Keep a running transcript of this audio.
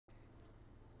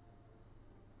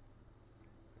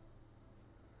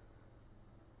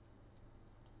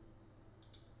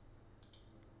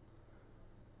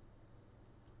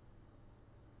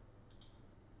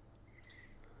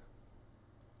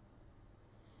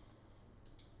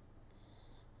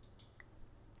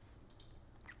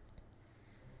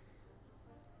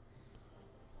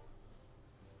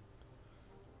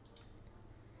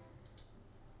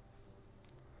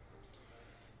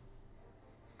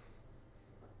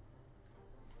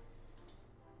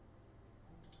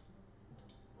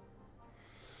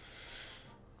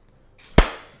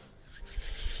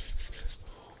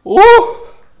Ooh!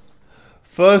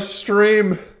 First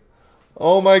stream.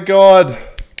 Oh my god.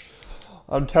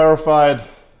 I'm terrified.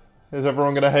 Is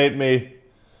everyone gonna hate me?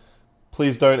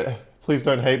 Please don't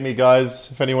hate me,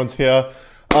 guys, if anyone's here.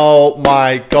 Oh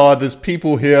my god, there's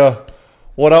people here.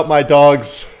 What up, my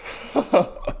dogs?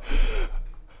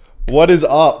 What is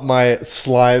up, my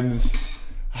slimes?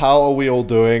 How are we all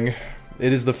doing?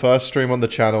 It is the first stream on the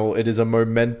channel. It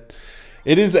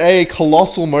is a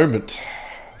colossal moment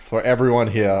for everyone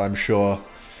here, I'm sure.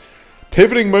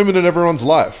 Pivoting moment in everyone's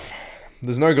life.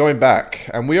 There's no going back.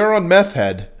 And we are on Meth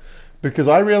Head because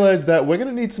I realized that we're going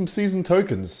to need some season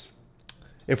tokens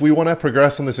if we want to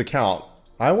progress on this account.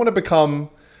 I want to become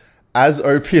as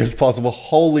OP as possible.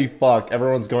 Holy fuck,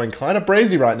 everyone's going kind of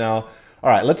brazy right now. All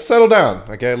right, let's settle down.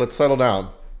 Okay, let's settle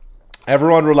down.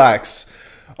 Everyone relax.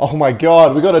 Oh my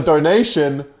god, we got a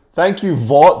donation. Thank you,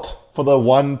 Vought, for the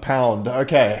 £1.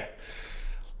 Okay.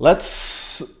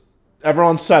 Let's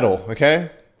everyone settle,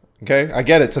 okay? Okay, I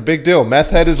get it. It's a big deal.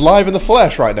 Meth Head is live in the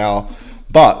flesh right now.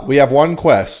 But we have one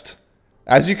quest.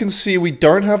 As you can see, we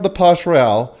don't have the Pass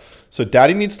Royale, so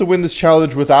Daddy needs to win this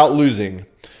challenge without losing.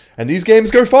 And these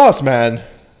games go fast, man.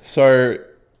 So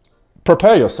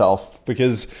prepare yourself,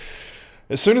 because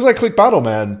as soon as I click battle,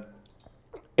 man,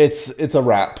 it's a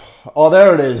wrap. Oh,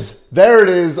 there it is. There it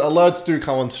is. Alerts do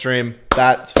come on stream.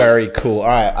 That's very cool. All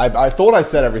right, I thought I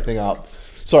set everything up.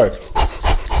 So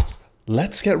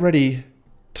let's get ready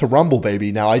to rumble,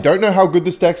 baby. Now, I don't know how good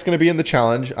this deck's going to be in the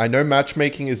challenge. I know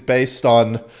matchmaking is based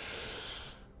on...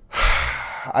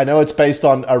 I know it's based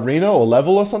on arena or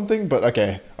level or something, but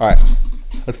okay. All right,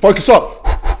 let's focus up.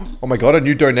 Oh my god, a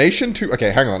new donation to...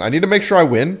 Okay, hang on. I need to make sure I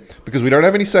win because we don't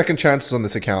have any second chances on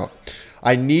this account.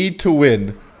 I need to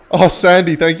win. Oh,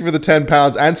 Sandy, thank you for the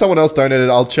 £10. And someone else donated.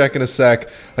 I'll check in a sec.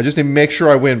 I just need to make sure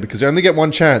I win because you only get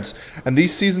one chance. And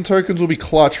these season tokens will be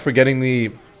clutch for getting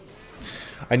the...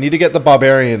 I need to get the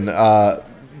Barbarian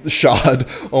shard.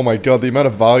 Oh my god, the amount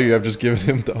of value I've just given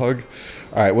him, dog.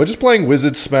 Alright, we're just playing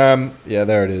Wizard Spam. Yeah,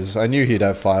 there it is. I knew he'd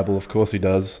have Fireball. Of course he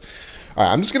does.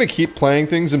 Alright, I'm just going to keep playing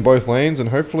things in both lanes, and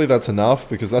hopefully that's enough,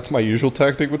 because that's my usual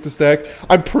tactic with this deck.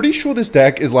 I'm pretty sure this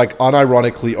deck is, like,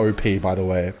 unironically OP, by the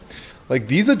way. Like,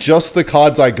 these are just the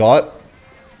cards I got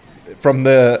from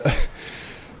the...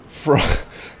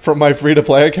 from my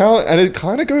free-to-play account, and it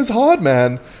kind of goes hard,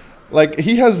 man. Like,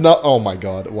 he has not... Oh my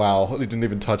god, wow. He didn't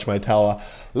even touch my tower.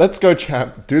 Let's go,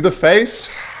 champ. Do the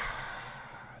face.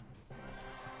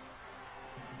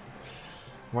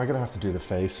 Am I going to have to do the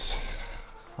face?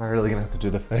 Am I really going to have to do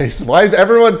the face? Why is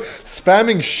everyone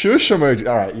spamming shush emoji?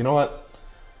 Alright, you know what?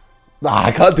 Nah,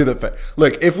 I can't do the face.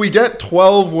 Look, if we get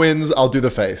 12 wins, I'll do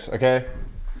the face, okay?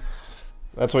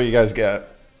 That's what you guys get.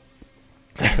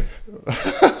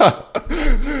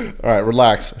 Alright,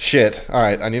 relax. Shit.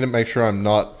 Alright, I need to make sure I'm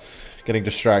not getting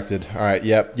distracted. Alright,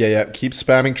 yep. Keep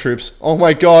spamming troops. Oh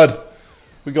my god.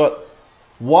 We got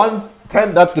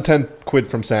 10. That's the 10 quid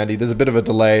from Sandy. There's a bit of a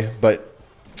delay, but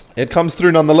it comes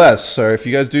through nonetheless. So if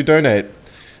you guys do donate,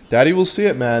 Daddy will see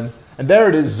it, man. And there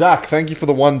it is, Zach. Thank you for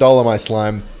the $1, my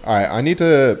slime. Alright, I need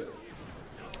to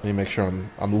make sure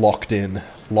I'm locked in.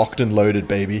 Locked and loaded,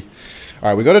 baby.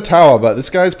 Alright, we got a tower, but this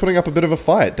guy's putting up a bit of a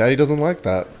fight. Daddy doesn't like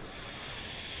that.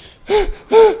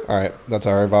 Alright, that's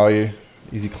our value.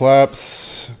 Easy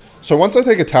claps. So once I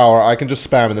take a tower, I can just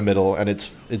spam in the middle, and it's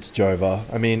Jova.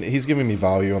 I mean, he's giving me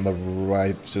value on the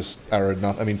right, just arrowed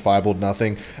nothing. I mean, fireballed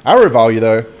nothing. Arrow value,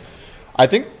 though. I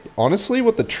think, honestly,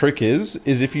 what the trick is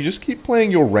if you just keep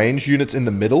playing your range units in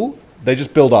the middle, they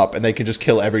just build up, and they can just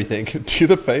kill everything. Do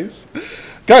the face.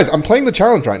 Guys, I'm playing the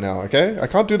challenge right now, okay? I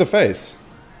can't do the face.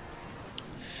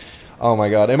 Oh my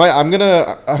god. I'm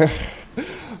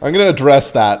gonna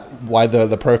address that, why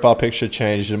the profile picture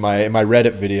changed in my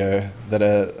Reddit video that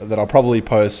I'll probably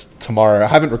post tomorrow. I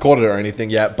haven't recorded it or anything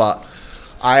yet, but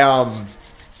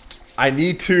I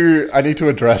need to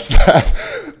address that.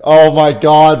 Oh my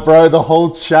god, bro, the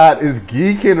whole chat is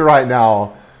geeking right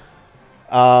now.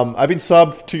 I've been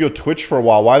subbed to your Twitch for a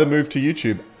while. Why the move to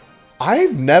YouTube?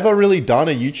 I've never really done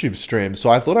a YouTube stream,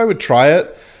 so I thought I would try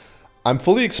it. I'm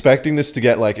fully expecting this to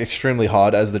get like extremely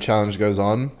hard as the challenge goes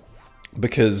on,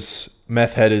 because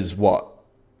Meth Head is what?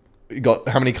 You got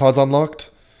how many cards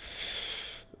unlocked?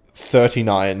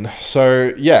 39.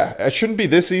 So yeah, it shouldn't be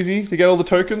this easy to get all the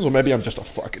tokens, or maybe I'm just a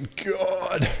fucking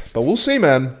god. But we'll see,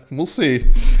 man. We'll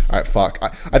see. Alright, fuck.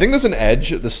 I think there's an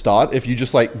edge at the start if you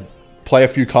just like play a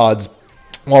few cards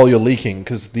while you're leaking,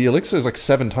 because the elixir is like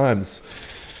 7 times.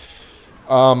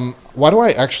 Why do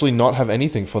I actually not have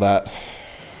anything for that?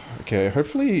 Okay,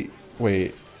 hopefully...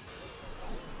 Wait.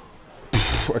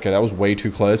 Okay, that was way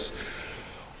too close.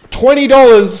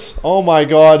 $20! Oh my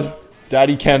god.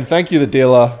 Daddy Ken, thank you, the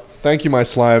dealer. Thank you, my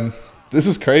slime. This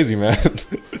is crazy, man.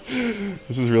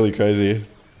 This is really crazy.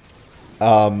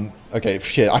 Okay,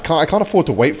 shit. I can't afford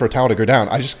to wait for a tower to go down.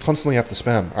 I just constantly have to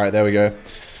spam. All right, there we go.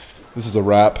 This is a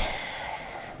wrap.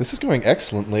 This is going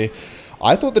excellently.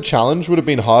 I thought the challenge would have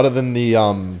been harder than the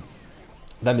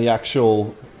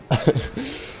actual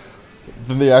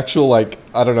like,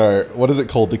 I don't know, what is it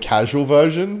called? The casual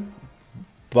version?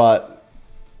 But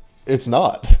it's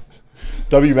not.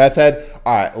 W Method.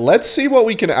 All right, let's see what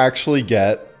we can actually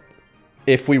get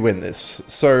if we win this.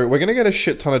 So we're going to get a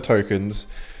shit ton of tokens.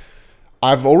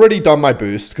 I've already done my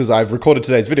boost because I've recorded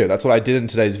today's video. That's what I did in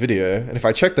today's video. And if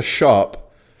I check the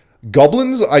shop,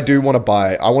 goblins I do want to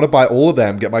buy. I want to buy all of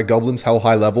them, get my goblins hell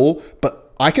high level.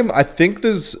 But I think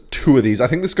there's 2 of these. I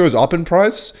think this goes up in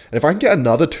price. And if I can get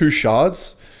another 2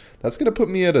 shards, that's going to put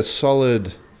me at a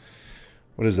solid...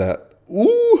 What is that?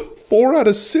 Ooh, 4 out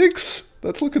of 6.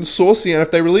 That's looking saucy. And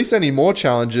if they release any more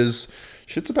challenges,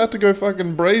 shit's about to go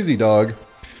fucking brazy, dog.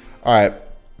 All right,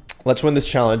 let's win this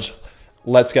challenge.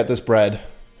 Let's get this bread.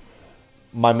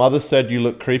 My mother said you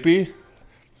look creepy.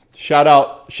 Shout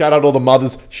out all the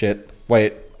mothers. Shit,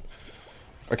 wait.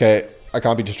 Okay, I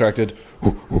can't be distracted.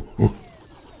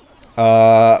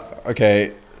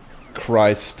 Okay.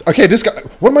 Christ. Okay, this guy,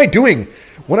 what am I doing?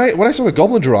 When I saw the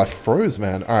goblin draw, I froze,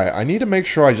 man. All right, I need to make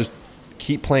sure I just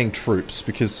keep playing troops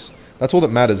because that's all that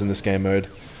matters in this game mode.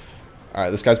 All right,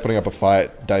 this guy's putting up a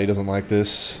fight. Daddy doesn't like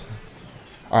this.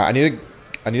 All right, I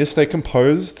need to stay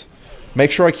composed.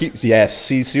 Make sure I keep... Yes,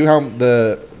 see how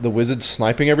the wizard's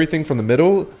sniping everything from the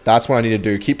middle? That's what I need to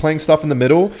do. Keep playing stuff in the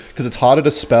middle, because it's harder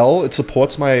to spell. It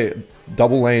supports my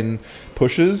double lane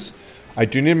pushes. I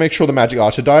do need to make sure the magic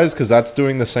archer dies, because that's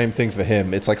doing the same thing for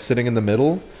him. It's like sitting in the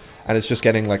middle, and it's just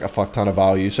getting like a fuck ton of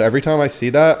value. So every time I see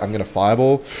that, I'm going to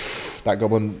fireball. That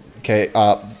goblin... Okay,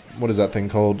 what is that thing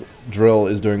called? Drill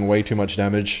is doing way too much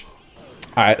damage.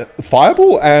 Alright,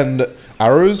 fireball and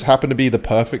arrows happen to be the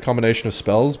perfect combination of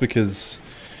spells because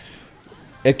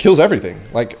it kills everything.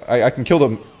 Like I can kill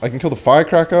the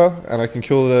firecracker and I can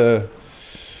kill the...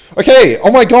 Okay,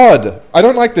 oh my god! I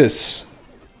don't like this.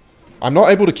 I'm not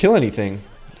able to kill anything.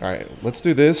 Alright, let's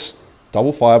do this.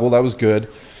 Double fireball, that was good.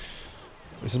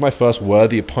 This is my first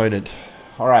worthy opponent.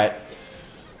 Alright.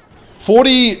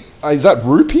 40... is that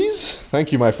rupees?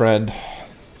 Thank you, my friend.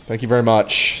 Thank you very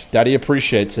much. Daddy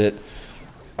appreciates it.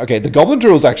 Okay, the Goblin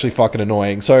Drill is actually fucking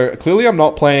annoying. So, clearly I'm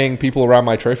not playing people around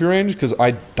my trophy range because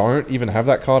I don't even have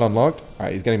that card unlocked.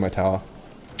 Alright, he's getting my tower.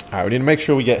 Alright, we need to make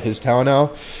sure we get his tower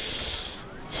now.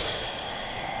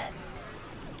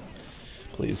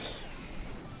 Please.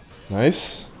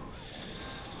 Nice.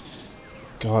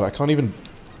 God, I can't even...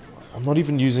 I'm not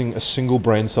even using a single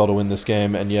brain cell to win this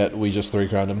game, and yet we just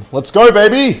 3-crowned him. Let's go,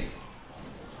 baby!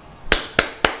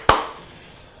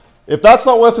 If that's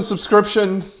not worth a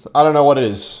subscription, I don't know what it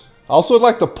is. I also would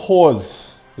like to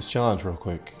pause this challenge real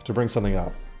quick to bring something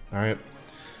up. Alright?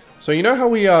 So you know how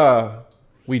we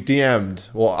DM'd,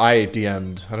 well I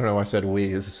DM'd, I don't know why I said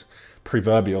we, is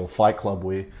proverbial, Fight Club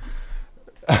we.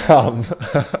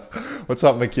 What's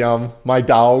up, McYum? My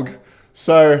dog.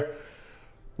 So,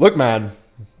 look man.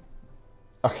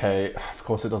 Okay, of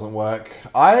course it doesn't work.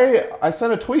 I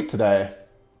sent a tweet today.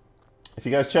 If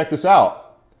you guys check this out.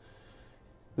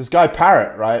 This guy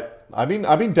Parrot, right? I've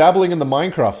been dabbling in the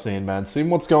Minecraft scene, man. Seeing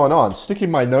what's going on.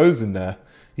 Sticking my nose in there.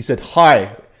 He said,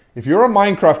 "Hi, if you're a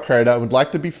Minecraft creator and would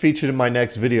like to be featured in my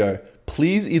next video,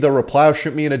 please either reply or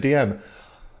shoot me in a DM."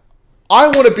 I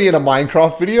want to be in a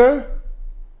Minecraft video.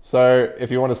 So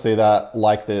if you want to see that,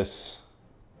 like this.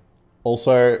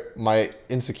 Also, my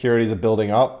insecurities are building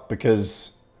up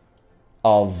because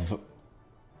of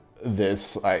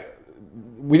this.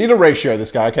 We need to ratio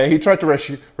this guy, okay? He tried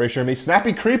to ratio me.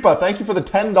 Snappy Creeper, thank you for the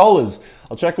 $10.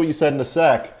 I'll check what you said in a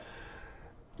sec.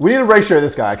 We need to ratio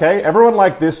this guy, okay? Everyone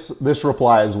like this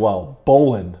reply as well.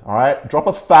 Bolin, all right? Drop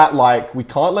a fat like. We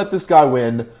can't let this guy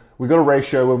win. We got to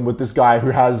ratio him with this guy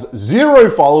who has 0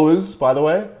 followers, by the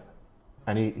way.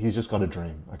 And he's just got a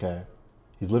dream, okay?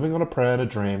 He's living on a prayer and a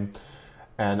dream.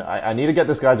 And I need to get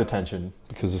this guy's attention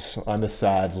because I'm a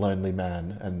sad, lonely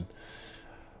man. And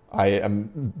I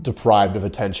am deprived of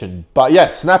attention. But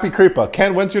yes, Snappy Creeper.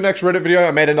 Ken, when's your next Reddit video?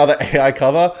 I made another AI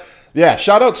cover. Yeah,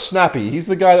 shout out Snappy. He's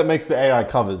the guy that makes the AI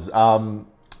covers.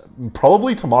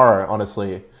 Probably tomorrow,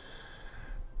 honestly.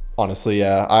 Honestly,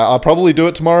 yeah. I'll probably do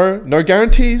it tomorrow. No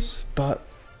guarantees, but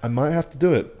I might have to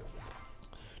do it.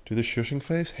 Do the shushing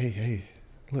face? Hey.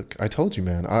 Look, I told you,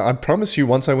 man. I promise you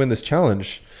once I win this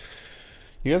challenge,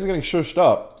 you guys are getting shushed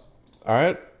up. All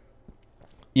right?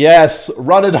 Yes,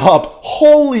 run it up.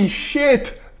 Holy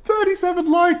shit.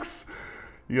 37 likes.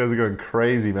 You guys are going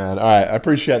crazy, man. All right, I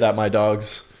appreciate that, my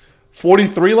dogs.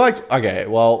 43 likes? Okay,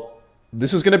 well,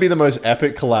 This is going to be the most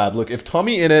epic collab. Look, if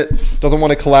Tommy in it doesn't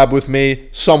want to collab with me,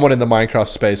 someone in the Minecraft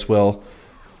space will.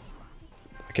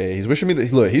 Okay, he's wishing me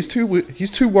that. Look, he's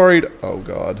too worried. Oh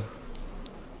god,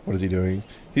 what is he doing?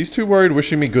 He's too worried,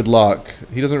 wishing me good luck.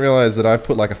 He doesn't realize that I've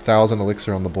put like 1,000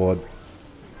 elixir on the board.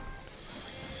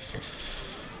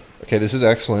 Okay, this is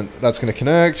excellent. That's going to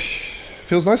connect.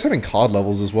 Feels nice having card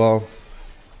levels as well.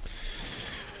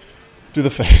 Do the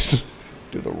face.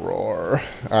 Do the roar.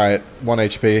 Alright, 1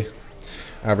 HP.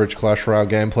 Average Clash Royale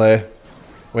gameplay.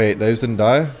 Wait, those didn't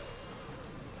die?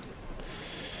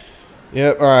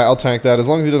 Yep, alright, I'll tank that. As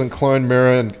long as he doesn't clone,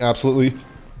 mirror, and absolutely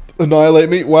annihilate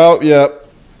me. Wow, yeah.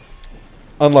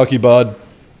 Unlucky, bud.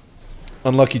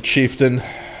 Unlucky chieftain.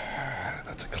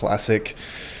 That's a classic.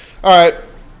 Alright.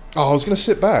 Oh, I was going to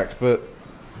sit back, but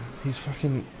he's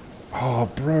fucking... Oh,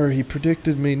 bro, he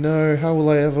predicted me. No, how will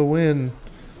I ever win?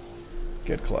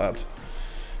 Get clapped.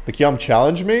 Bakyam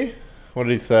challenged me? What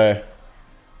did he say?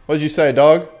 What did you say,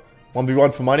 dog?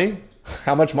 1v1 for money?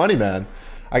 How much money, man?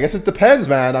 I guess it depends,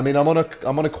 man. I mean, I'm on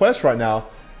a quest right now.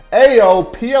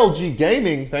 Ayo, PLG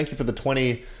Gaming. Thank you for the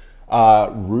 20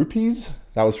 rupees.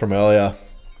 That was from earlier.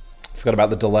 Forgot about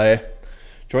the delay.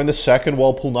 Join the second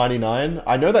Whirlpool 99.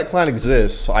 I know that clan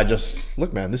exists. I just...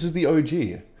 Look, man, this is the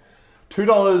OG.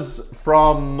 $2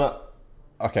 from...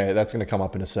 Okay, that's going to come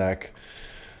up in a sec.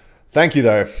 Thank you,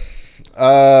 though.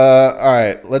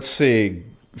 Alright, let's see.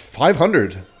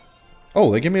 500. Oh,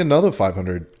 they give me another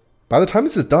 500. By the time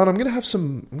this is done, I'm gonna have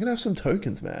some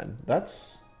tokens, man.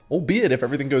 That's... Albeit if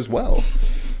everything goes well.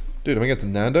 Dude, am I get to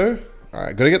Nando?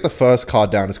 Alright, gotta get the first card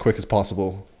down as quick as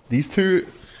possible. These two...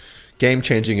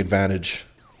 Game-changing advantage.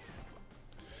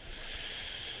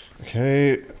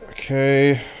 Okay,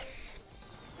 okay.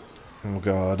 Oh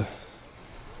god.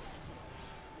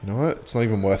 You know what? It's not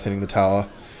even worth hitting the tower.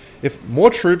 If more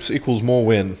troops equals more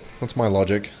win, that's my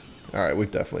logic. Alright,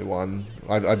 we've definitely won.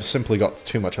 I've simply got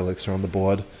too much elixir on the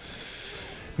board.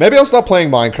 Maybe I'll start playing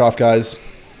Minecraft, guys.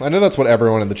 I know that's what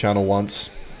everyone in the channel wants.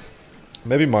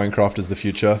 Maybe Minecraft is the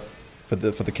future for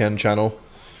the Ken channel.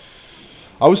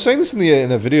 I was saying this in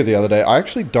the video the other day. I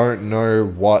actually don't know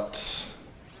what's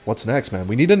next, man.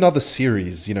 We need another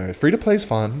series, you know. Free-to-play's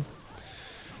fun.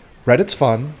 Reddit's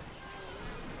fun.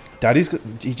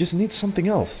 He just needs something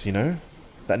else, you know?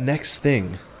 That next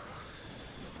thing.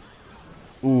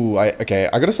 Ooh, okay.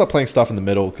 I gotta stop playing stuff in the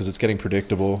middle because it's getting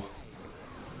predictable.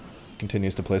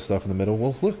 Continues to play stuff in the middle.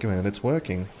 Well, look, man, it's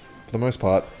working for the most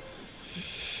part.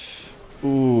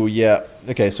 Ooh, yeah.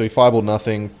 Okay, so he fireballed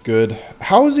nothing. Good.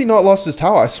 How has he not lost his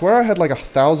tower? I swear I had like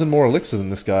 1,000 more elixir than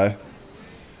this guy.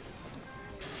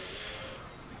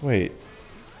 Wait.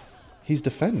 He's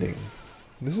defending.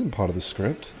 This isn't part of the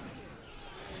script.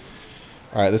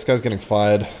 Alright, this guy's getting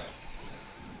fired.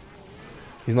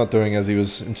 He's not doing as he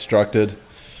was instructed.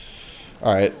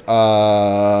 Alright,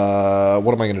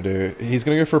 what am I going to do? He's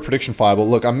going to go for a prediction fireball.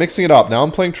 Look, I'm mixing it up. Now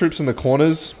I'm playing troops in the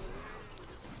corners.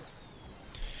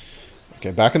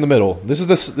 Okay, back in the middle. This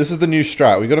is the new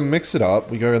strat. We got to mix it up.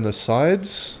 We go in the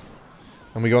sides,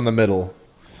 and we go in the middle.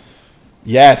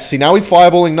 Yes, see, now he's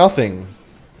fireballing nothing.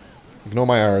 Ignore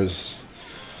my arrows.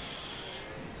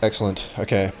 Excellent.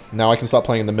 Okay, now I can start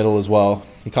playing in the middle as well.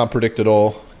 He can't predict at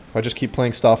all. If I just keep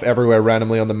playing stuff everywhere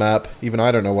randomly on the map, even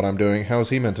I don't know what I'm doing. How is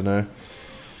he meant to know?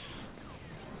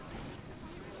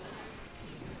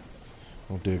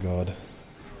 Oh dear god.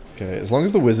 Okay, as long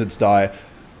as the wizards die.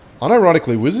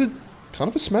 Unironically, wizard, kind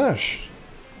of a smash.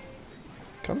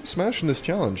 Kind of a smash in this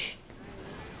challenge.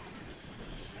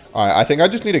 Alright, I think I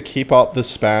just need to keep up the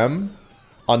spam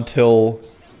until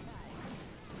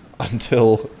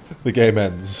the game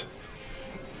ends.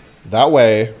 That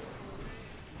way,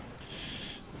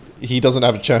 he doesn't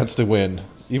have a chance to win.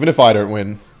 Even if I don't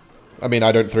win. I mean,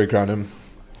 I don't 3-crown him.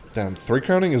 Damn,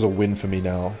 3-crowning is a win for me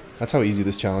now. That's how easy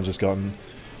this challenge has gotten.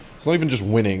 It's not even just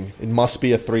winning. It must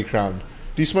be a 3-crown.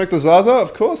 Do you smoke the Zaza?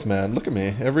 Of course, man. Look at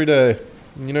me. Every day.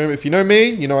 You know, if you know me,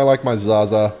 you know I like my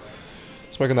Zaza.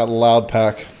 Smoking that loud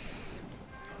pack.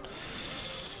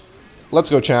 Let's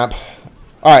go, champ.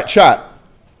 Alright, chat.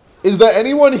 Is there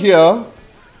anyone here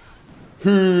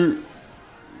who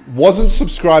wasn't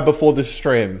subscribed before this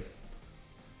stream?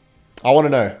 I want to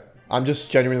know. I'm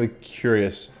just genuinely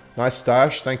curious. Nice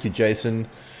stash. Thank you, Jason.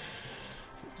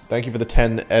 Thank you for the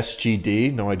 10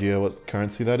 SGD. No idea what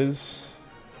currency that is.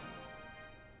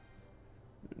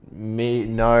 Me,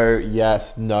 no,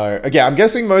 yes, no. Okay, I'm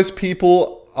guessing most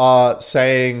people are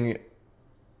saying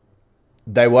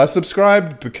they were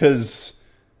subscribed because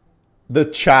the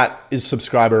chat is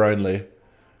subscriber only.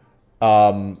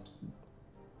 Okay,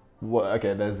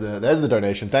 there's the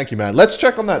donation. Thank you, man. Let's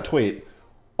check on that tweet.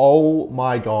 Oh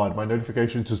my god, my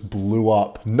notifications just blew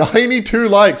up. 92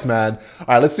 likes, man.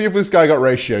 Alright, let's see if this guy got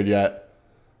ratioed yet.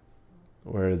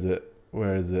 Where is it?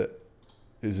 Where is it?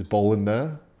 Is it bowling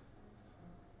there?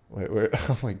 Wait, where?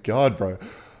 Oh my god, bro.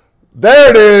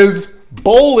 There it is!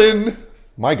 Bowling!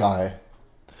 My guy.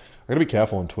 I gotta be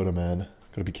careful on Twitter, man.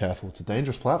 Gotta be careful. It's a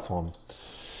dangerous platform.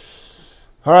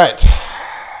 Alright.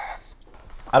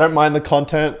 I don't mind the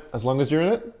content as long as you're in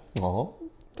it. Oh,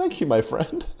 thank you, my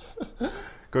friend.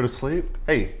 Go to sleep.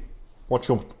 Hey, watch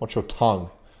your tongue.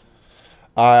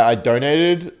 I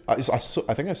donated. I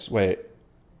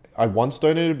once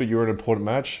donated, but you were in an important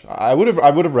match. I would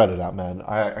have read it out, man.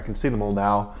 I can see them all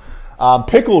now.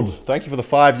 Pickled. Thank you for the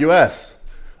 5 US.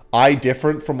 I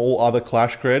different from all other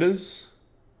Clash creators.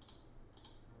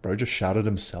 Bro just shouted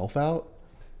himself out.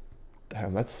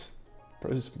 Damn, that's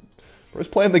bro's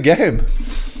playing the game.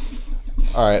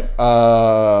 All right.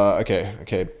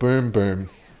 Okay. Boom, boom.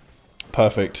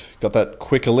 Perfect. Got that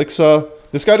quick elixir.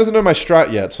 This guy doesn't know my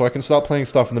strat yet, so I can start playing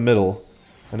stuff in the middle.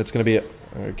 And it's going to be...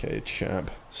 Okay,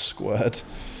 champ. Squirt.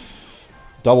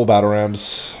 Double battle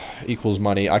rams equals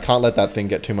money. I can't let that thing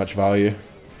get too much value.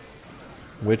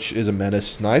 Which is a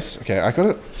menace. Nice. Okay, I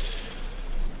gotta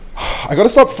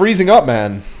stop freezing up,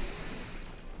 man.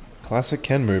 Classic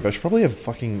Ken move. I should probably have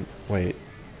fucking... Wait,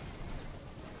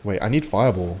 I need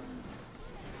fireball.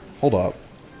 Hold up.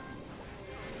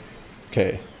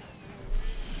 Okay.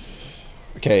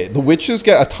 Okay, the witches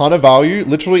get a ton of value.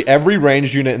 Literally every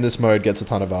ranged unit in this mode gets a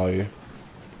ton of value.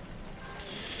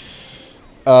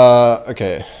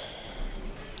 Okay.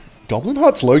 Goblin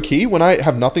Heart's low-key when I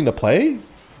have nothing to play?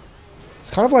 It's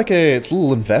kind of like it's a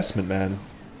little investment, man.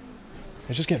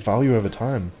 I just get value over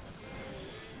time.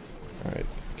 Alright,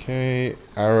 okay.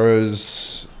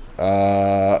 Arrows.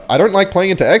 I don't like playing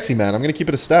into Exy, man. I'm going to keep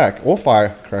it a stack. Or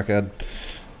fire, crackhead.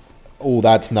 Oh,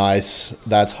 that's nice.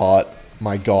 That's hot.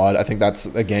 My god, I think that's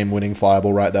a game-winning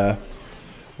fireball right there.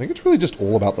 I think it's really just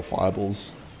all about the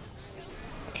fireballs.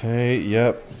 Okay,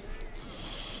 yep.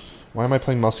 Why am I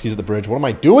playing Muskies at the bridge? What am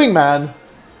I doing, man?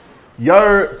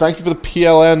 Yo, thank you for the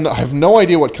PLN. I have no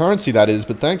idea what currency that is,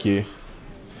 but thank you.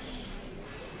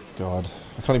 God,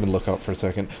 I can't even look up for a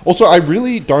second. Also, I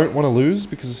really don't want to lose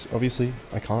because obviously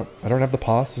I don't have the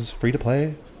pass. It's free to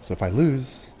play. So if I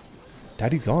lose,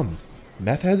 Daddy's gone.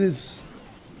 Meth Head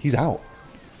he's out.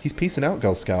 He's peacing out,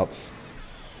 Girl Scouts.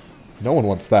 No one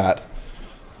wants that.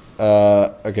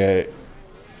 Okay.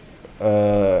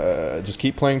 Just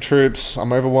keep playing troops.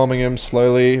 I'm overwhelming him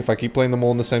slowly. If I keep playing them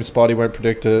all in the same spot, he won't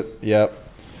predict it. Yep.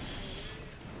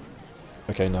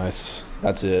 Okay, nice.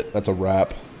 That's it. That's a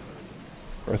wrap.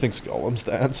 I think Golem's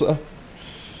the answer.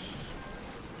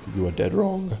 You are dead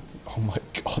wrong. Oh my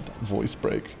god, that voice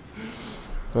break.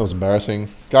 That was embarrassing.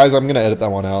 Guys, I'm gonna edit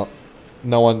that one out.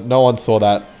 No one saw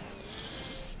that.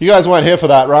 You guys weren't here for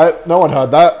that, right? No one heard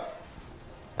that.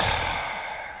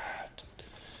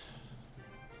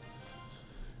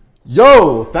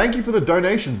 Yo, thank you for the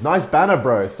donations. Nice banner,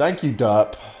 bro. Thank you,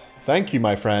 Derp. Thank you,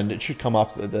 my friend. It should come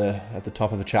up at the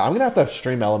top of the chat. I'm gonna have to have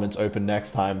stream elements open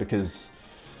next time because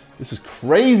this is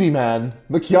crazy, man.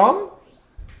 McYum,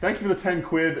 thank you for the 10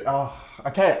 quid.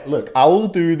 Okay, look, I will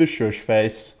do the shush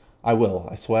face. I will,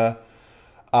 I swear.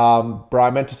 Bro, I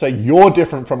meant to say you're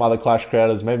different from other Clash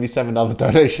creators. Maybe send another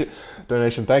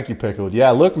donation. Thank you, Pickled.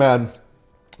 Yeah, look, man.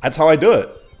 That's how I do it.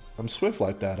 I'm swift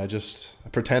like that. I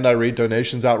pretend I read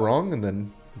donations out wrong and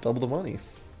then double the money.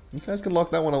 You guys can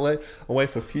lock that one away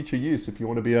for future use if you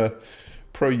want to be a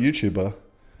pro YouTuber.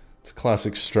 It's a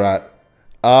classic strat.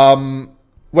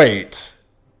 Wait.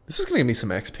 This is going to give me some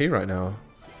XP right now.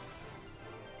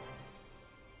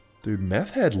 Dude,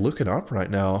 Meth Head looking up right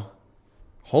now.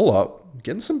 Hold up.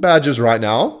 Getting some badges right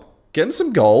now. Getting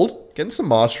some gold. Getting some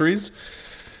masteries.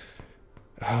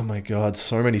 Oh my god,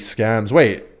 so many scams.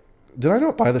 Wait, did I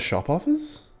not buy the shop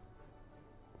offers?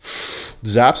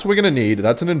 Zaps we're gonna need.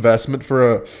 That's an investment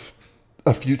for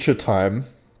a future time.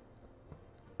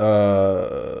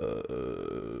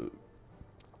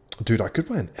 Dude, I could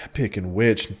play an Epic and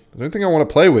Witch. I don't think I want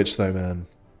to play Witch though, man.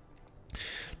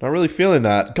 Not really feeling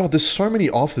that. God, there's so many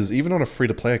offers, even on a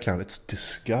free-to-play account. It's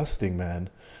disgusting, man.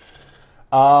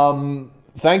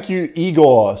 Thank you,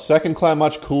 Igor. Second clan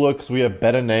much cooler because we have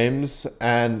better names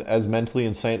and as mentally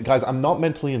insane. Guys, I'm not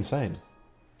mentally insane.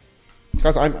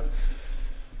 Guys,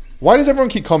 why does everyone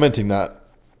keep commenting that?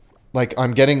 Like,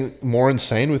 I'm getting more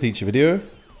insane with each video?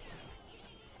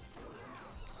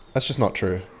 That's just not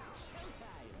true.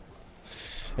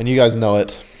 And you guys know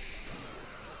it.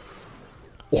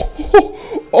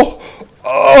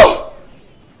 Oh.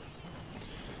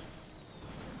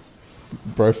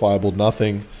 Bro fireballed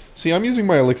nothing. See, I'm using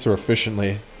my elixir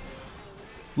efficiently.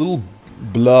 Little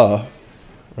blur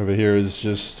over here is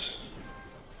just...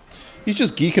 He's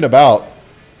just geeking about.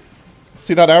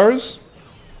 See that arrows?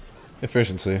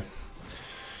 Efficiency.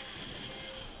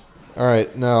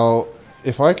 Alright, now,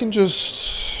 if I can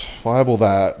just fireball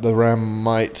that, the ram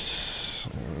might...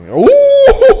 Ooh!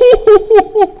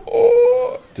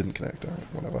 Didn't connect,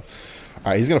 alright, whatever.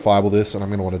 Alright, he's gonna fireball this, and I'm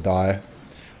gonna want to die.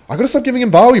 I gotta stop giving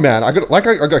him Vowie, man.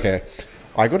 Okay.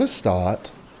 I gotta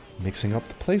start mixing up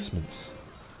the placements.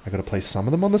 I gotta place some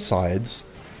of them on the sides.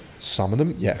 Some of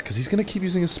them... Yeah, because he's gonna keep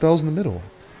using his spells in the middle.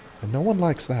 And no one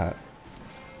likes that.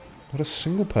 Not a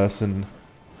single person...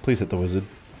 Please hit the wizard.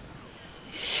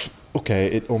 Okay,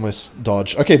 it almost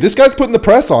dodged. Okay, this guy's putting the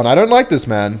press on. I don't like this,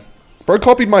 man. Bro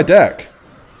copied my deck.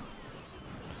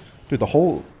 Dude, the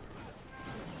whole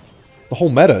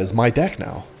meta is my deck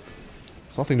now.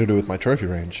 It's nothing to do with my trophy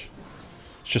range.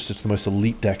 It's just it's the most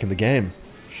elite deck in the game.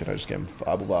 Shit, I just gave him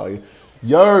fireball value.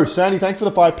 Yo, Sandy, thanks for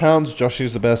the £5. Josh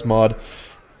is the best mod.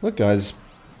 Look, guys.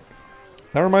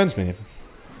 That reminds me.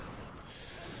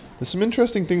 There's some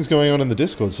interesting things going on in the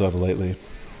Discord server lately.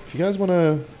 If you guys want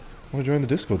to join the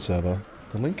Discord server,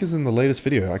 the link is in the latest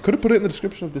video. I could have put it in the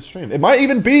description of this stream. It might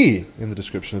even be in the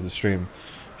description of the stream,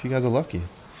 if you guys are lucky.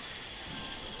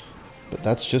 But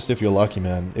that's just if you're lucky,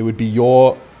 man. It would be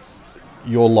your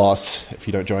loss if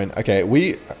you don't join. Okay,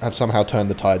 we have somehow turned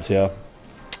the tides here.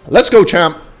 Let's go,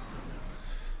 champ!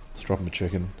 Let's drop him a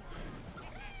chicken.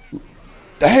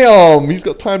 Damn, he's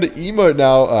got time to emote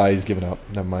now. Ah, he's given up.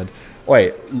 Never mind.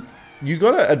 Wait, you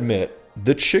gotta admit,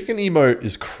 the chicken emote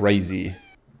is crazy.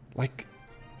 Like,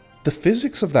 the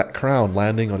physics of that crown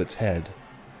landing on its head.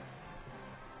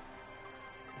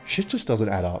 Shit just doesn't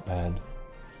add up, man.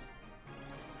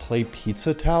 Play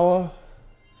Pizza Tower?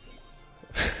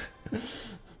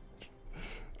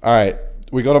 Alright,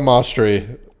 we got a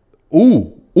mastery.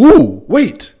 Ooh,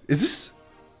 wait, is this...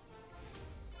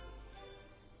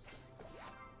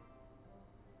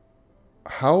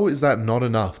 How is that not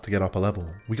enough to get up a level?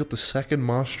 We got the second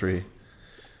mastery.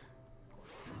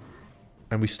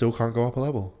 And we still can't go up a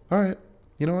level. Alright,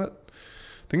 you know what?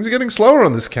 Things are getting slower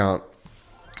on this count.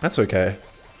 That's okay.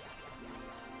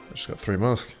 I just got 3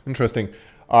 musk. Interesting.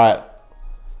 Alright,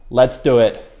 let's do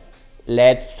it.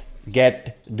 Let's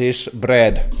get this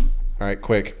bread. Alright,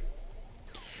 quick.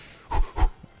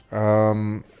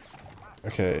 Okay.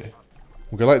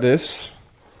 We'll go like this.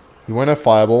 We won't have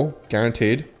fireball,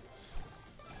 guaranteed.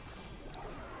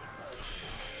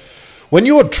 When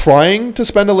you're trying to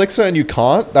spend elixir and you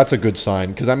can't, that's a good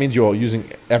sign, because that means you're using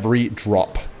every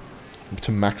drop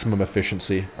to maximum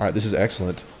efficiency. Alright, this is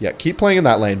excellent. Yeah, keep playing in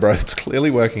that lane, bro. It's clearly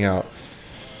working out.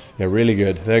 Yeah, really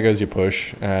good. There goes your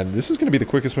push. And this is going to be the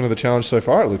quickest win of the challenge so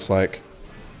far, it looks like.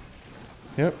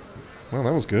 Yep. Well,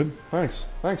 that was good. Thanks.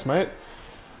 Thanks, mate.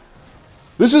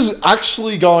 This is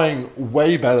actually going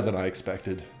way better than I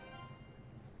expected.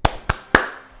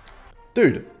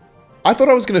 Dude, I thought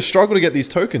I was going to struggle to get these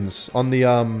tokens on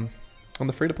the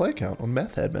free-to-play account, on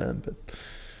Meth Head, man. But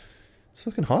it's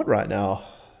looking hot right now.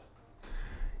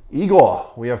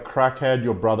 Igor, we have Crackhead,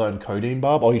 your brother, and Codeine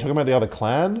Barb. Oh, you're talking about the other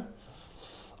clan?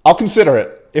 I'll consider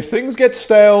it. If things get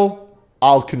stale,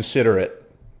 I'll consider it.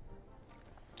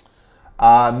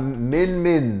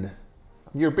 Min.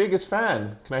 I'm your biggest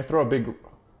fan. Can I throw a big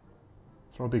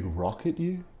rock at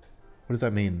you? What does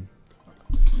that mean?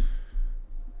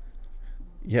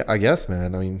 Yeah, I guess,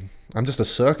 man. I mean, I'm just a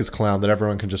circus clown that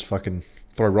everyone can just fucking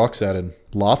throw rocks at and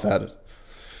laugh at it.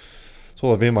 That's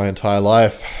all I've been my entire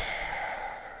life.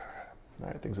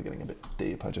 Alright, things are getting a bit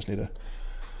deep. I just need to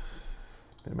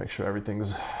make sure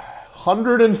everything's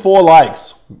 104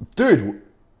 likes. Dude,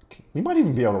 we might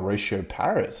even be able to ratio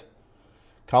parrot.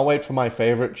 Can't wait for my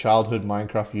favorite childhood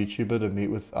Minecraft YouTuber to meet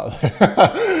with Go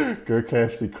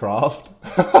KFC Craft.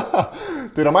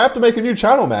 Dude, I might have to make a new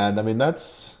channel, man. I mean,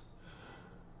 that's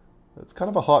kind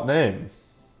of a hot name.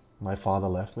 My father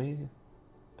left me.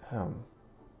 Damn.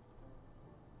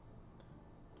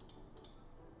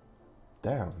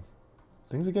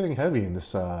 Things are getting heavy in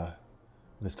this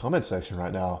comment section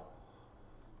right now.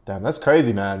 Damn, that's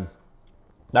crazy, man.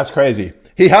 That's crazy.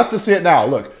 He has to see it now.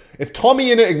 Look, if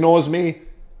Tommy in it ignores me,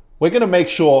 we're going to make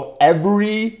sure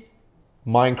every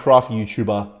Minecraft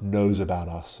YouTuber knows about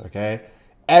us, okay?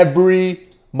 Every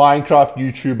Minecraft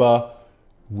YouTuber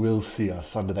will see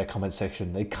us under their comment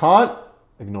section. They can't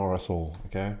ignore us all,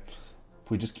 okay?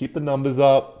 If we just keep the numbers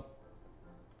up,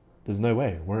 there's no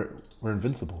way. We're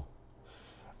invincible.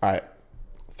 All right,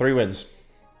 3 wins.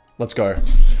 Let's go.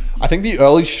 I think the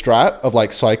early strat of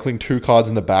like cycling 2 cards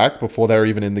in the back before they're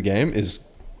even in the game is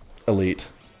elite.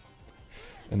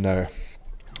 And no,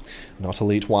 not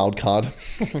elite wild card.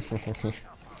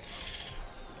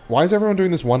 Why is everyone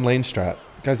doing this 1 lane strat?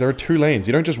 Guys, there are 2 lanes.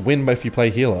 You don't just win if you play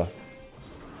healer.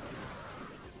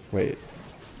 Wait.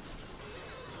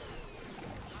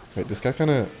 Wait, this guy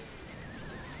kind of...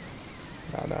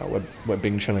 No, we're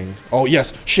Bing chilling. Oh,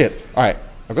 yes! Shit! Alright.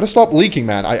 I've got to stop leaking,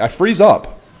 man. I freeze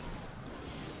up.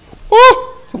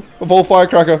 Oh! It's a vol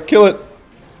firecracker. Kill it.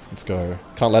 Let's go.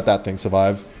 Can't let that thing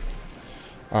survive.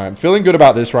 Alright, I'm feeling good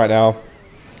about this right now.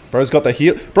 Bro's got the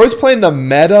heal. Bro's playing the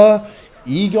meta.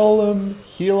 E-Golem.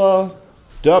 Healer.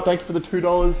 Derp, thank you for the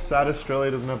 $2. Sad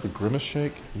Australia doesn't have the Grimace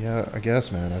Shake. Yeah, I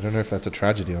guess, man. I don't know if that's a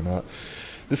tragedy or not.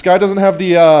 This guy doesn't have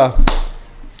the,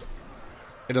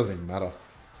 It doesn't even matter.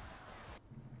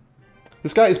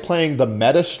 This guy is playing the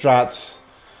meta strats.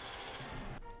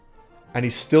 And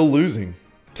he's still losing.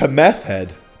 To Meth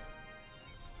Head.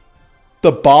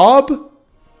 The Barb?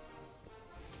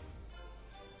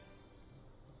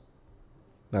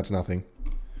 That's nothing.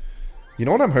 You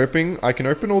know what I'm hoping? I can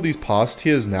open all these pass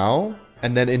tiers now.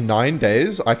 And then in 9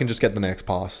 days, I can just get the next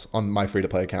pass on my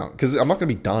free-to-play account. Because I'm not going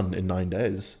to be done in 9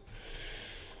 days.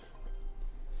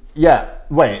 Yeah,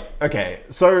 wait. Okay,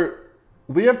 so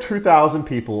we have 2,000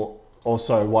 people or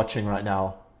so watching right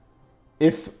now.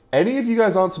 If any of you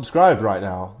guys aren't subscribed right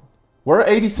now, we're at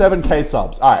 87k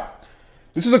subs. All right,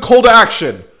 this is a call to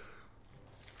action.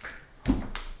 Wait,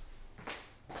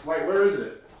 where is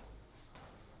it?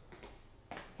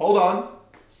 Hold on.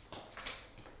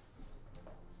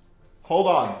 Hold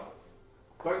on.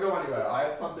 Don't go anywhere. I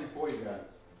have something for you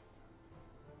guys.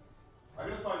 I'm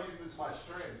going to start using this for my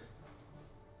streams.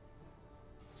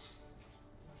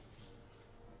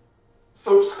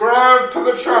 Subscribe to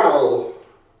the channel.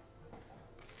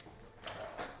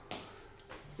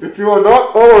 If you are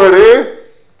not already,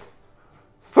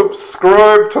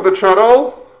 subscribe to the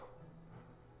channel.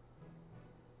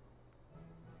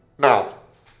 Now.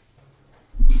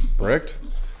 Bricked.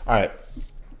 Alright.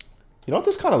 You know what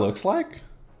this kind of looks like?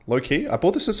 Low-key. I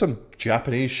bought this at some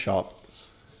Japanese shop.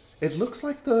 It looks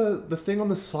like the thing on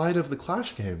the side of the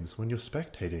Clash games when you're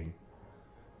spectating.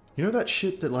 You know that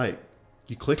shit that, like,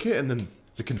 you click it and then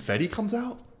the confetti comes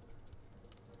out?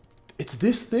 It's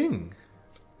this thing.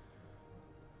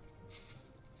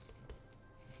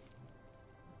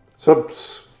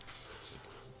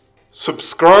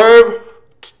 Subscribe.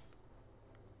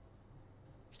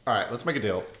 Alright, let's make a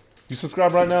deal. You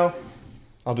subscribe right now?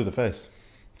 I'll do the face.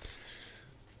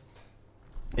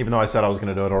 Even though I said I was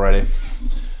going to do it already.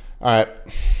 Alright.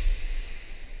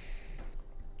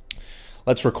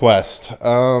 Let's request.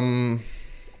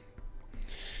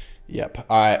 Yep.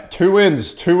 Alright. 2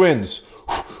 wins. 2 wins.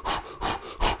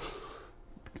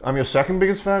 I'm your second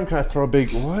biggest fan. Can I throw a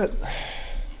big... What?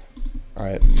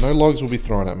 Alright. No logs will be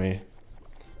thrown at me.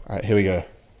 Alright, here we go.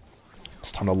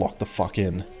 It's time to lock the fuck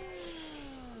in.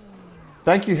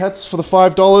 Thank you, Hetz, for the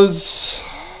 $5.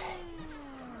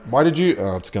 Why did you...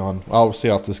 Oh, it's gone. I'll see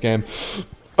after this game.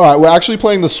 Alright, we're actually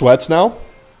playing the sweats now.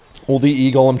 All the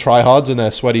E-Golem tryhards in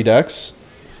their sweaty decks.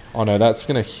 Oh no, that's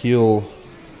gonna heal...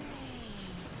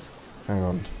 Hang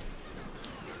on.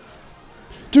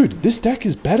 Dude, this deck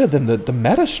is better than the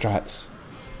meta strats.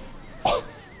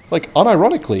 Like,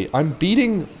 unironically, I'm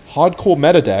beating hardcore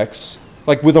meta decks,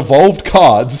 like, with evolved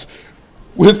cards,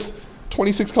 with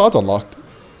 26 cards unlocked.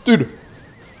 Dude,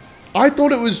 I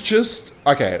thought it was just...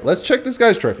 Okay, let's check this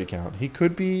guy's trophy count. He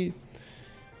could be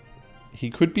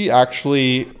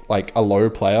actually, like, a low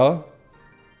player.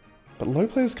 But low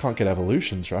players can't get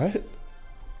evolutions, right?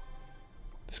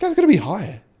 This guy's gonna be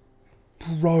high.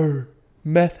 Bro,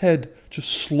 Meth Head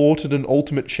just slaughtered an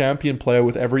ultimate champion player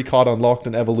with every card unlocked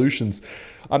and evolutions.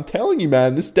 I'm telling you,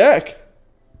 man, this deck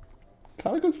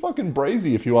kind of goes fucking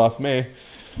brazy if you ask me.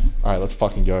 Alright, let's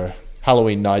fucking go.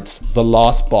 Halloween Nights, the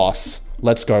last boss.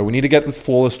 Let's go. We need to get this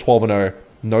flawless 12-0.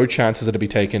 No chances are to be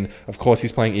taken. Of course,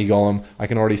 he's playing E-Golem. I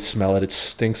can already smell it. It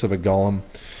stinks of a golem.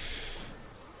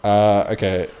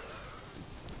 Okay.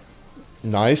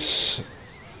 Nice.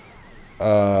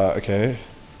 Okay.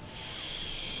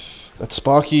 That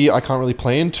Sparky, I can't really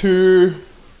play into.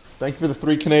 Thank you for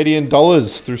the $3 Canadian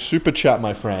through Super Chat,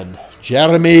 my friend.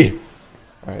 Jeremy!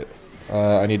 Alright.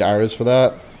 I need arrows for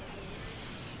that.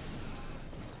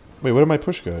 Wait, where did my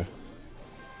push go?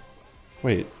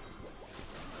 Wait.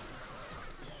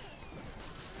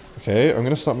 Okay, I'm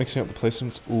gonna start mixing up the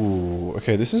placements. Ooh,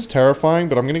 okay, this is terrifying,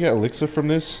 but I'm gonna get elixir from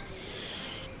this.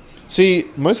 See,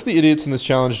 most of the idiots in this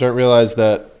challenge don't realize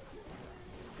that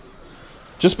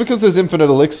just because there's infinite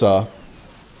elixir,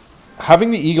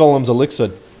 having the E-Golem's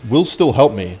elixir will still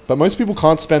help me. But most people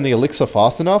can't spend the elixir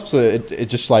fast enough, so it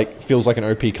just like feels like an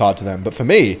OP card to them. But for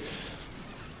me,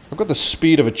 I've got the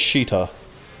speed of a cheetah.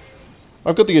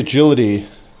 I've got the agility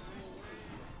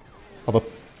of a...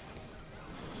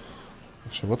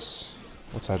 Actually, what's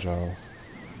agile?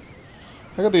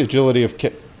 I got the agility of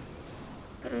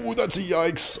Ooh, that's a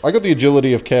yikes. I got the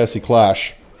agility of KSC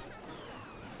Clash.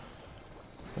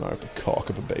 And I have the cock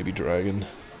of a baby dragon.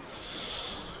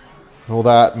 All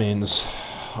that means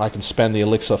I can spend the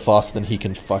elixir faster than he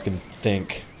can fucking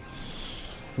think.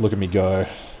 Look at me go.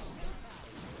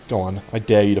 Go on, I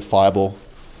dare you to fireball.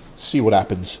 See what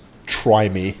happens. Try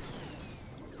me.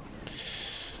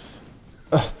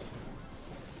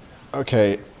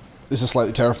 Okay, this is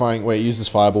slightly terrifying. Wait, use this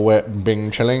fireball. Wait, bing,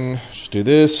 chilling. Just do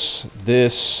this,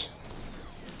 this.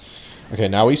 Okay,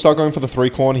 now we start going for the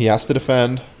 3-corn. He has to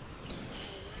defend.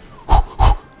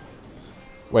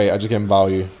 Wait, I just gave him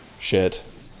value. Shit.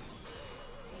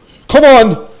 Come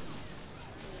on!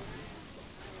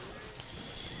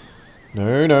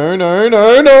 No, no, no,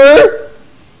 no, no!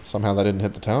 Somehow that didn't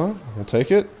hit the tower. We'll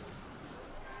take it.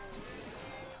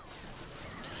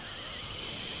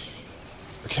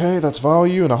 Okay, that's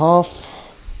value and a half.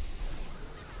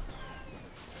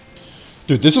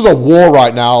 Dude, this is a war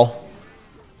right now.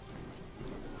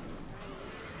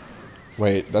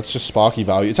 Wait, that's just Sparky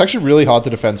value. It's actually really hard to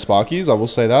defend Sparkies, I will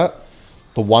say that.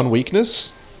 The one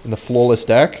weakness in the flawless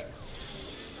deck.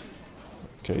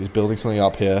 Okay, he's building something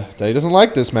up here. Daddy doesn't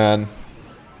like this, man.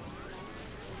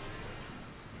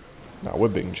 No, we're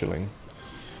being chilling.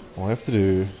 All I have to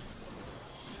do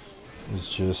is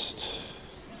just...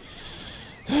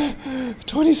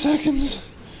 20 seconds.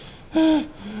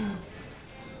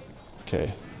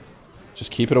 Okay.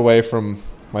 Just keep it away from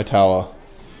my tower.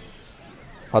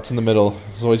 Hut's in the middle.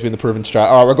 It's always been the proven strat.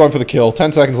 Alright, we're going for the kill.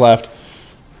 10 seconds left.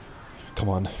 Come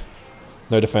on.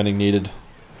 No defending needed.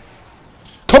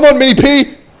 Come on, Mini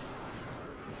P!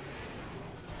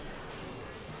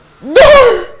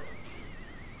 No!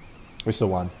 We still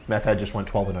won. Meth Head just went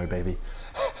 12-0, baby.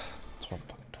 That's what I'm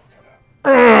fucking talking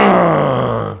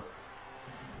about.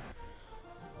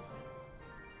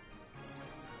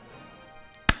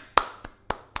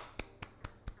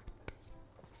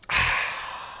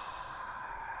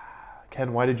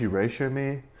 Ken, why did you ratio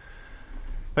me?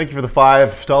 Thank you for the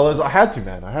 $5. I had to,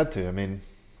 man. I had to. I mean,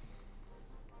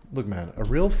 look, man. A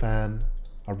real fan,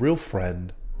 a real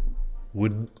friend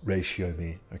wouldn't ratio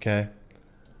me, okay?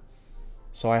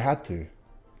 So I had to.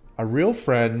 A real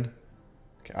friend...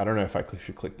 Okay, I don't know if I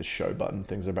should click the show button.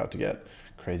 Things are about to get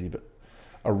crazy, but...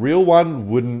 A real one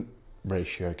wouldn't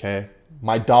ratio, okay?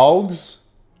 My dogs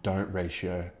don't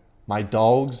ratio. My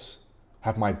dogs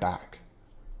have my back.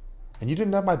 And you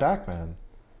didn't have my back, man.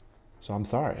 So I'm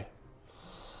sorry.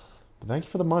 But thank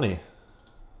you for the money.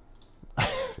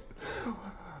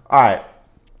 Alright.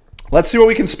 Let's see what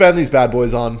we can spend these bad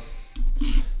boys on.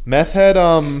 Meth Head,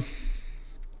 Alright,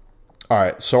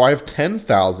 so I have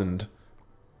 10,000.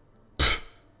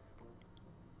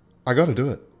 I gotta do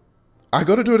it. I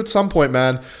gotta do it at some point,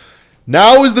 man.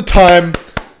 Now is the time.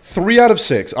 3 out of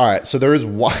 6. Alright, so there is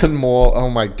one more. Oh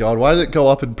my god, why did it go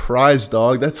up in prize,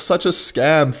 dog? That's such a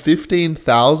scam.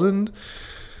 15,000?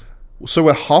 So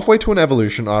we're halfway to an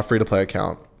evolution on our free-to-play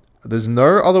account. There's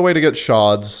no other way to get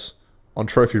shards on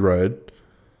Trophy Road.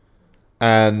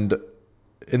 And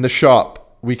in the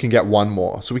shop, we can get one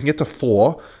more. So we can get to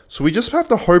 4. So we just have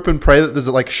to hope and pray that there's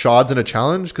like shards in a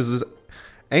challenge, because there's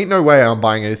ain't no way I'm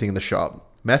buying anything in the shop.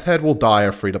 Meth Head will die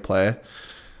of free-to-play.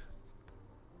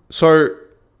 So...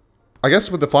 I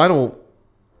guess with the final,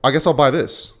 I guess I'll buy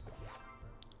this.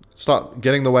 Start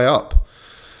getting the way up.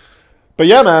 But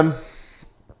yeah, man.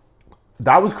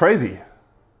 That was crazy.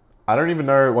 I don't even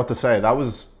know what to say. That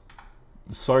was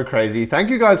so crazy. Thank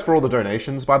you guys for all the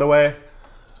donations, by the way.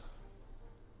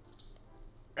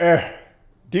 Do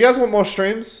you guys want more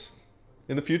streams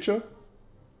in the future?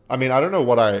 I mean, I don't know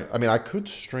what I mean, I could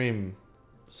stream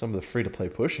some of the free-to-play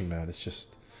pushing, man. It's just,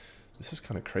 this is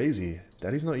kind of crazy.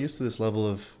 Daddy's not used to this level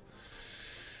of...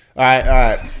 Alright,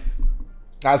 alright.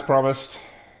 As promised,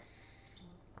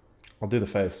 I'll do the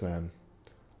face, man.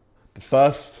 But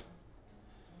first,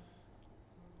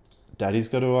 Daddy's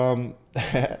got to,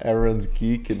 everyone's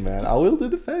geeking, man. I will do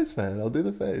the face, man. I'll do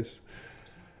the face.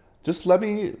 Just let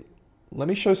me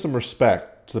show some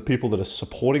respect to the people that are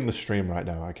supporting the stream right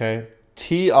now, okay?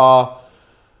 TR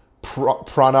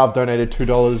Pranav donated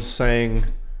 $2 saying,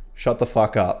 shut the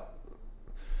fuck up.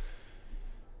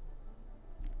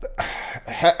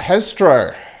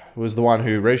 Hestro was the one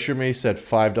who ratioed me, said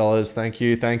 $5. Thank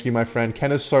you. Thank you, my friend.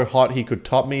 Ken is so hot he could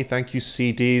top me. Thank you,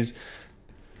 CDs.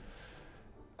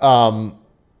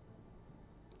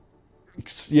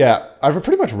 Yeah, I've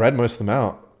pretty much read most of them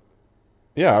out.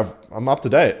 Yeah, I'm up to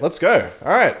date. Let's go.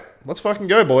 All right. Let's fucking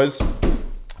go, boys. All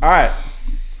right.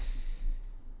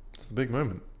 It's the big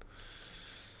moment.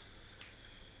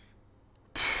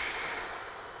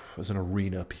 There's an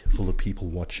arena full of people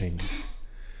watching.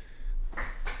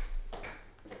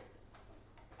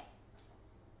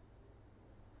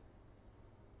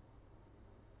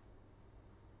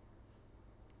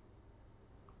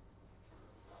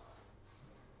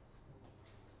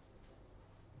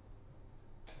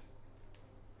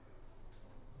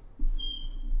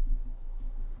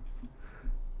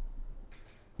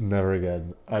 Never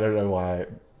again. I don't know why.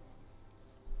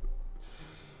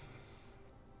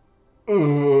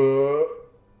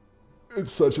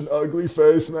 It's such an ugly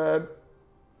face, man.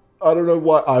 I don't know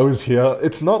why I was here.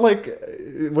 It's not like,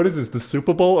 what is this, the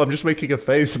Super Bowl? I'm just making a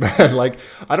face, man. Like,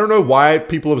 I don't know why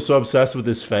people are so obsessed with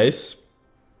this face.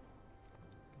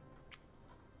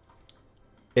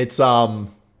 It's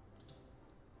the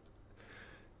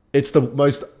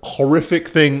most horrific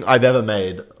thing I've ever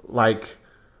made. Like,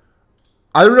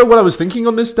 I don't know what I was thinking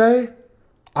on this day.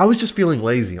 I was just feeling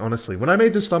lazy, honestly. When I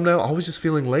made this thumbnail, I was just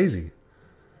feeling lazy.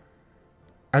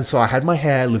 And so I had my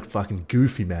hair, looked fucking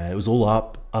goofy, man. It was all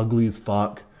up, ugly as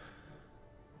fuck.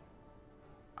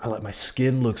 My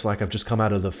skin looks like I've just come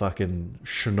out of the fucking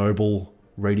Chernobyl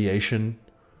radiation.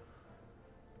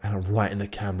 And I'm right in the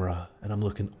camera, and I'm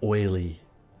looking oily.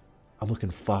 I'm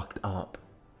looking fucked up.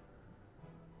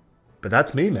 But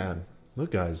that's me, man.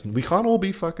 Look, guys, we can't all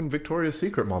be fucking Victoria's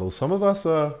Secret models. Some of us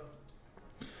are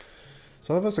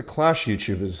Clash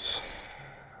YouTubers.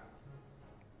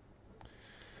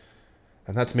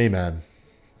 And that's me, man.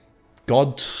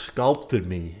 God sculpted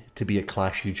me to be a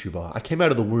Clash YouTuber. I came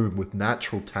out of the womb with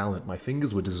natural talent. My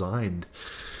fingers were designed,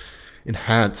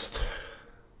 enhanced,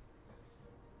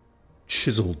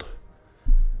 chiseled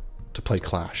to play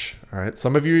Clash. All right.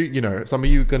 Some of you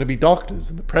are going to be doctors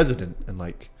and the president and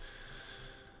like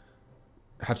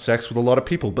have sex with a lot of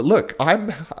people. But look,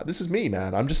 this is me,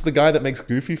 man. I'm just the guy that makes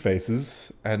goofy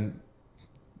faces and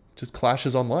just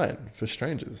clashes online for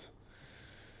strangers.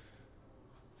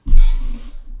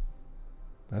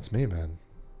 That's me, man.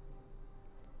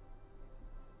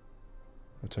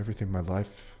 That's everything my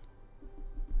life.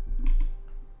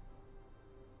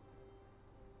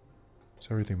 It's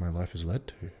everything my life has led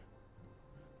to.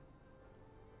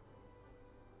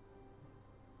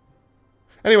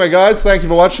 Anyway, guys, thank you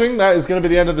for watching. That is going to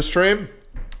be the end of the stream.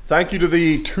 Thank you to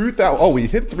the 2,000... Oh, we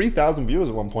hit 3,000 viewers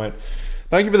at one point.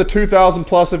 Thank you for the 2,000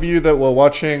 plus of you that were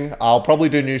watching. I'll probably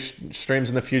do new streams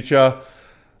in the future.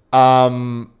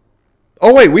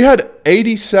 Oh, wait, we had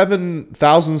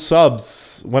 87,000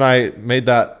 subs when I made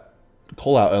that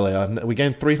call out earlier. We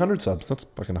gained 300 subs. That's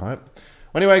fucking hype.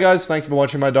 Anyway, guys, thank you for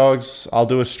watching my dogs. I'll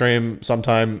do a stream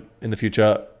sometime in the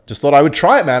future. Just thought I would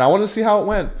try it, man. I wanted to see how it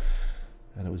went.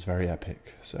 And it was very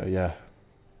epic. So, yeah.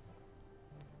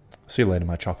 See you later,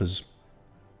 my choppers.